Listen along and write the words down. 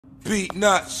Beat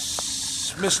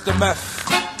nuts, Mr. Meth.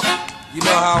 You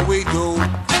know how we do.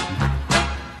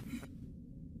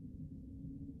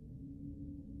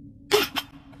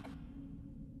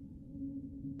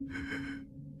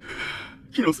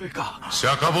 Se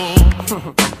acabó.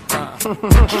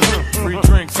 Free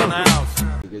drinks in the house. I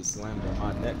get slammed on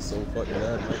my neck so fucking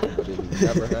bad, but it will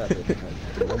never happen.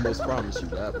 I almost promise you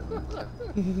that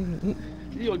one.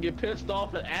 You gonna get pissed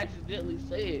off and accidentally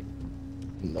say it.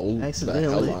 No,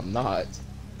 Accidentally. the hell I'm not.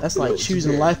 That's like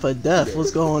choosing life or death.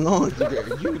 What's going on?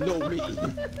 You know me.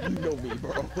 You know me,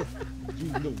 bro. You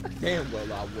know damn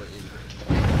well I wouldn't.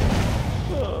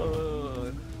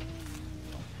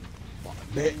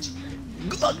 Bitch.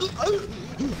 That's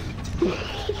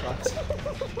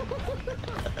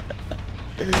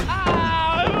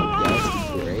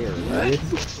rare, right?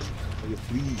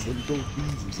 Please, let me go,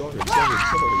 please. I'm sorry,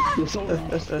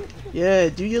 I'm sorry. Yeah,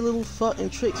 do your little fucking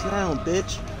tricks now,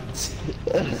 bitch.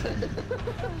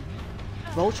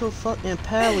 Volt your fucking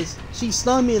palace. She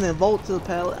stunned me and then volt to the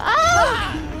palace.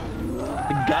 Ah!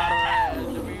 Got her ass,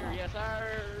 Jameer, yes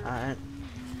sir. Alright.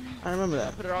 I remember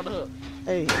that. Put her on the hook.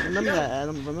 Hey, remember that,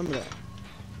 Adam. Remember that.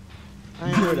 I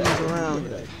ain't heard that around.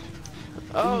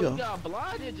 Oh, you you got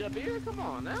blinded, Jameer? Come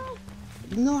on now.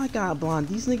 You know I got blind.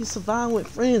 These niggas survive with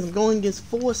friends. I'm going against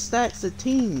 4 stacks of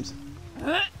teams.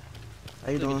 How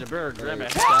you doing? Jameer, grab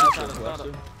it.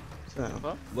 So,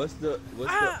 What's the what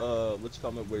you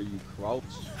call it where you crouch?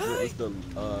 What's the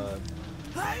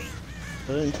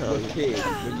couldn't tell you. kid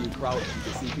when you crouch you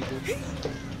can see people?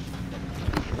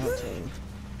 I'll tell you.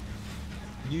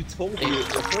 You told me it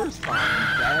the first time,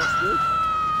 you bastard.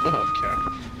 Okay.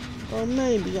 Well,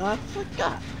 maybe I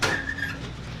forgot.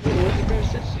 Well, Jameer,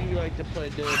 since you like to play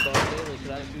Dead Ball Daily,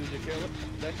 can I use your killer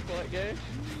next point game?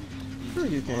 Sure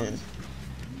you can.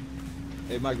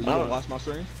 Hey Michael, you wanna watch my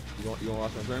stream? You wanna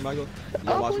watch my stream, Michael? You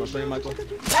wanna watch my stream, Michael?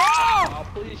 Oh,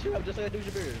 please shut up, just like I do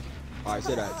Jameer. Alright,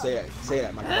 say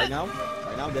that, Michael. Right now,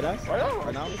 did I?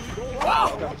 Right now?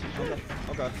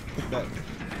 Okay. Bet.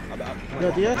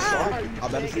 Yo, DX? Sorry, I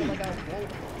better see you.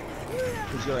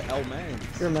 Cause you're an L man.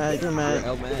 You're mad, you're You're an mad.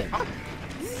 L man. I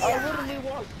literally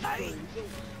watched the stream, so...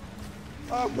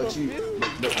 But you.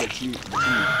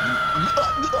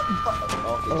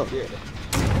 Oh, yeah.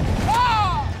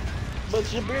 But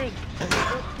Jameer's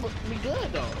must be good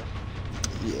though.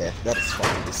 Yeah, that is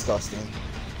fucking disgusting.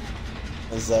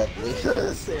 Exactly. Say what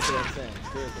I'm saying.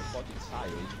 There's a fucking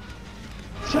child.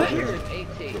 Jameer is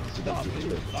 18. Stop, dude.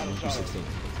 You're 16.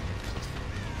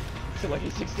 So like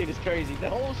he's 16 is crazy. The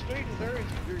whole street is heard.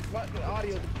 Your fucking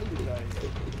audio is included out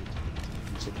here.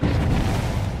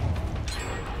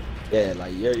 Yeah,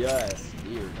 like your ass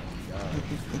weird.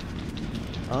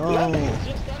 Oh.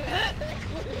 Just started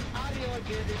with audio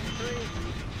again. It's crazy.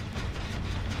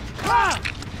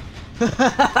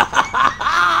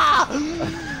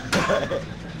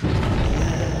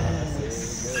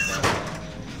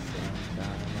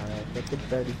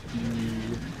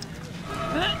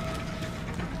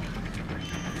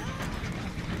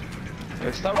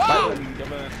 Stop fighting, you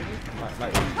dumbass. You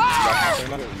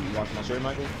watching my stream,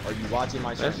 Michael? Are you watching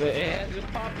my stream? It hasn't just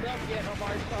popped up yet on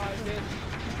my side, bitch.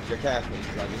 You're Catholic,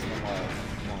 because I just went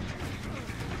come on.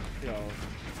 Yo.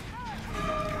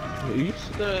 You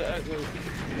used to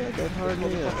Yeah, that hard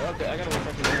nigga. I gotta watch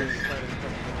fucking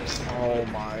Oh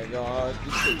my god.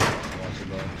 This shit watch it,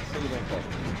 bro. This nigga don't fuck.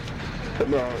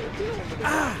 bro.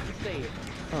 Say it.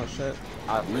 Oh shit.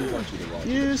 We want you to watch it.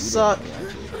 You suck.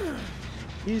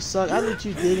 You suck. I let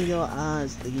you dead in your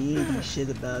eyes, nigga. You ain't do shit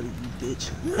about it, you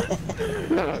bitch.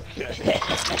 Okay.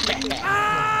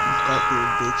 Fuck you,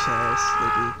 bitch ass,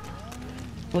 nigga.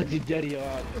 What you dead in your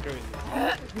eyes? Crazy.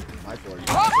 Michael, are you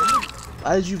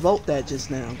Why did you vote that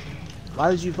just now?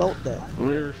 Why did you vote that? Let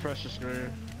me refresh the screen.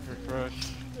 Refresh.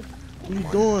 What you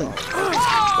doing?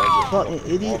 Fucking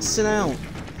idiot. Sit down.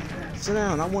 Sit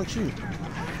down. I want you.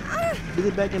 Get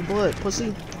it back in blood,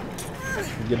 pussy.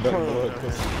 Get back in blood,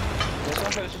 pussy.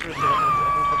 Get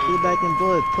it back in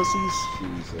blood, pussies.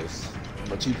 Jesus.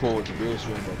 But you pulled the real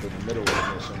stream up in the middle of the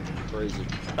mission. Crazy.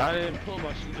 I didn't pull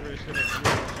my shit to real I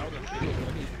was a video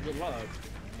when he live.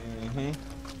 Mm-hmm.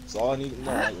 So all I needed to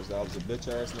know was that I was a bitch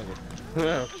ass nigga.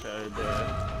 Okay, bro.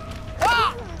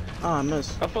 Oh, I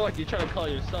missed. I feel like you're trying to call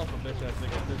yourself a bitch ass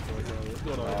nigga at this point, bro. What's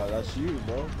going on? That's you,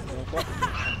 bro. You don't fuck with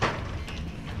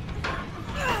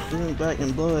me. Get it back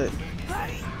in blood.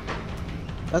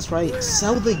 That's right.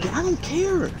 Sell the game. I don't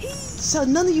care. Sell.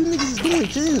 None of you niggas is doing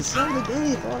shit. Sell the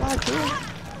game for all I care.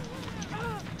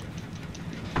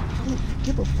 I don't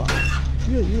give a fuck.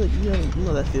 You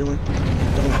know that feeling.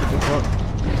 Don't give a fuck.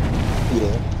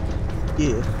 Yeah.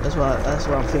 Yeah, that's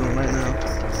what I'm feeling right now.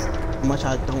 How much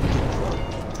I don't give a fuck.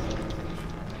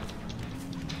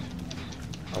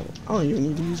 don't even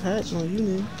need to use hatch on you,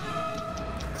 nigga.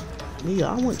 Nigga,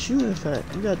 I want you, in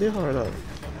fact. You got that hard up.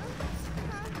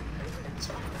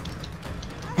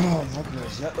 Oh my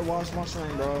goodness, you have to watch my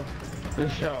stream, bro.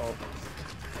 Yo.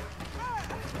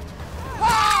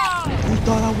 You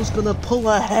thought I was gonna pull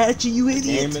a hatchet, you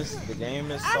idiot? The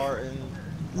game is starting.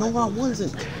 No, I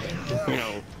wasn't.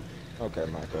 No. Okay,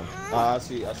 Michael. I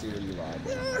see where you lied,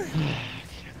 bro.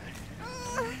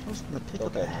 I was gonna pick up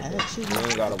Okay, a hatchet. you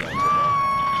ain't gotta win, bro.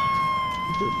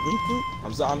 You did link it?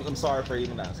 I'm sorry for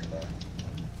even asking, bro.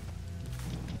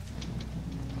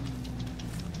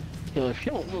 Yo, if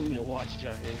you don't want me to watch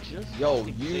Giant, just Yo,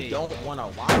 you don't want to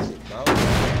watch it, bro.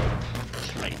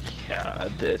 My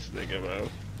God, this nigga, bro.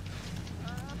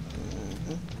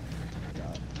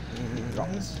 Drop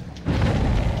this.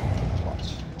 Watch.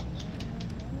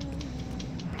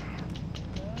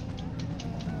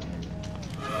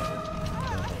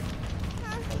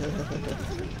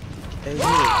 Hey,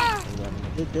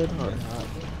 get that hard.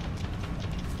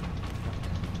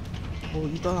 Oh,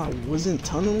 you thought I wasn't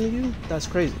tunneling you? That's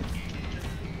crazy.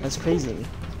 That's crazy to me.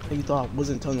 Hey, you thought I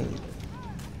wasn't tunneling you.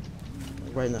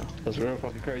 Right now. That's real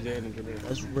fucking crazy, ain't it?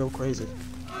 That's real crazy.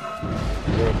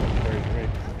 Real fucking crazy, right?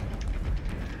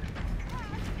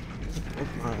 Oh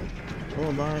my.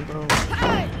 Oh my, bro.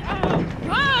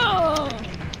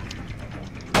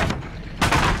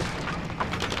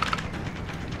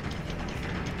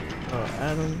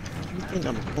 Adam, you think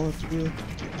I'm going for you?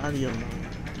 Out of your mind.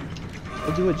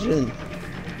 I'll do a Jin.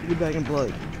 Get back in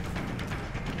blood.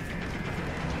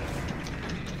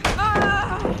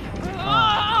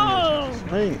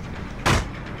 Hey.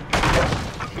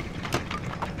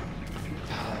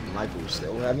 Michael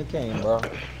still haven't came, bro.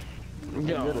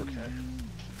 Yo, okay.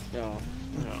 Yo.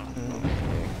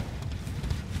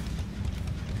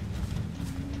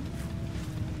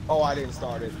 Oh, I didn't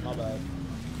start it. My bad.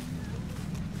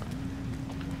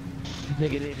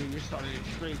 Nigga, you started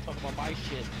the stream talking about my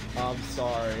shit. I'm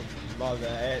sorry. My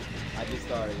bad. I just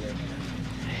started it.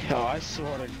 Yo, I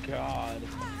swear to God.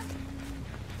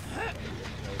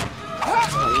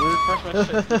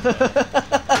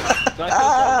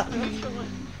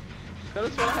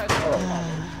 That's what I had.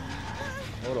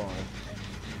 Hold on.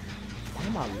 Why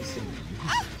am I listening?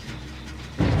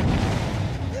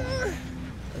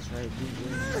 That's right, DJ.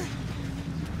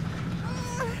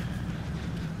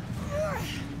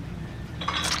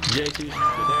 JT,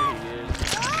 there he is.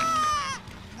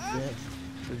 Yes.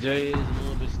 Jay is a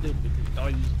little bit stupid. He thought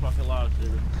he was fucking loud,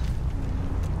 dude.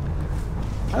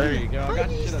 There you go. I got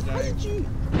your shit up, Jay.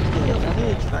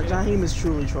 Yeah, Jaheim is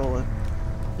truly trolling.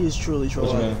 He is truly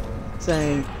trolling.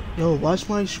 Saying, yo, watch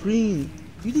my screen.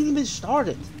 You didn't even start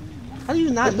it. How do you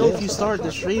not know if you started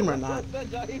the stream or not?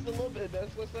 Jaheim's a little bit.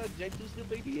 That's what's up. JT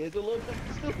stupid. He is a little bit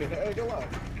stupid. I ain't gonna lie.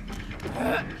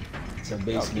 To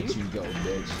basement you go,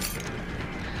 bitch.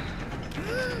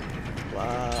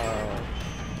 Wow.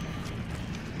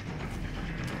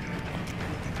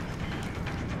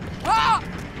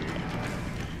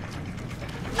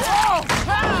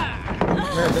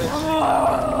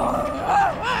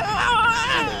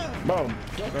 Boom.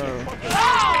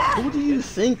 Who do you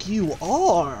think you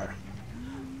are?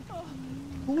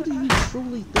 Who do you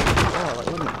truly think you are?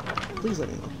 Like, please let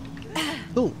me know.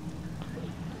 Who?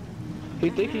 He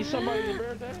think he's somebody in the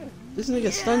bear dad? This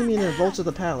nigga stunned me and then bolted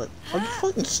the pallet. Are you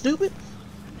fucking stupid?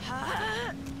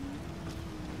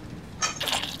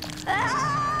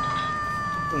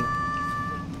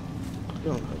 You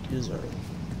don't know. You deserve it.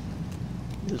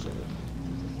 You deserve it.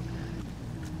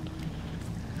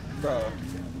 Bro,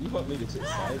 you want me to just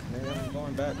fight, man? I'm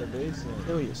going back to basement.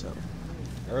 Kill yourself.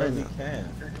 Early can.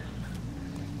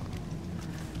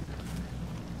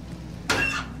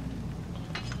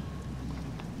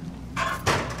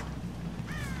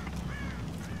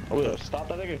 Oh, yeah. Stop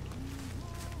that nigga.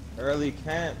 Early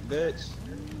camp, bitch.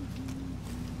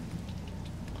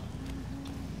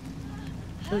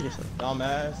 Kill yourself.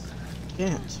 Dumbass.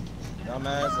 Can't.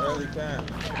 Dumbass, early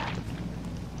camp.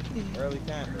 Early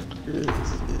camper.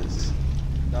 Yes.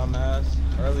 Dumbass,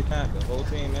 early camper. Whole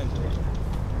team injured.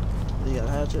 You got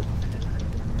a hatchet?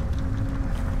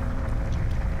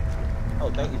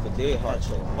 Oh, thank you for dead heart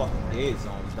show. Fucking dead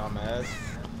zones, dumbass.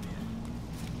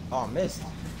 Oh, I missed.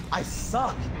 I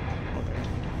suck.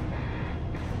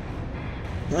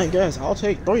 I guess I'll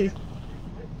take 3.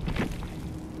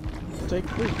 I'll take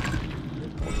 3.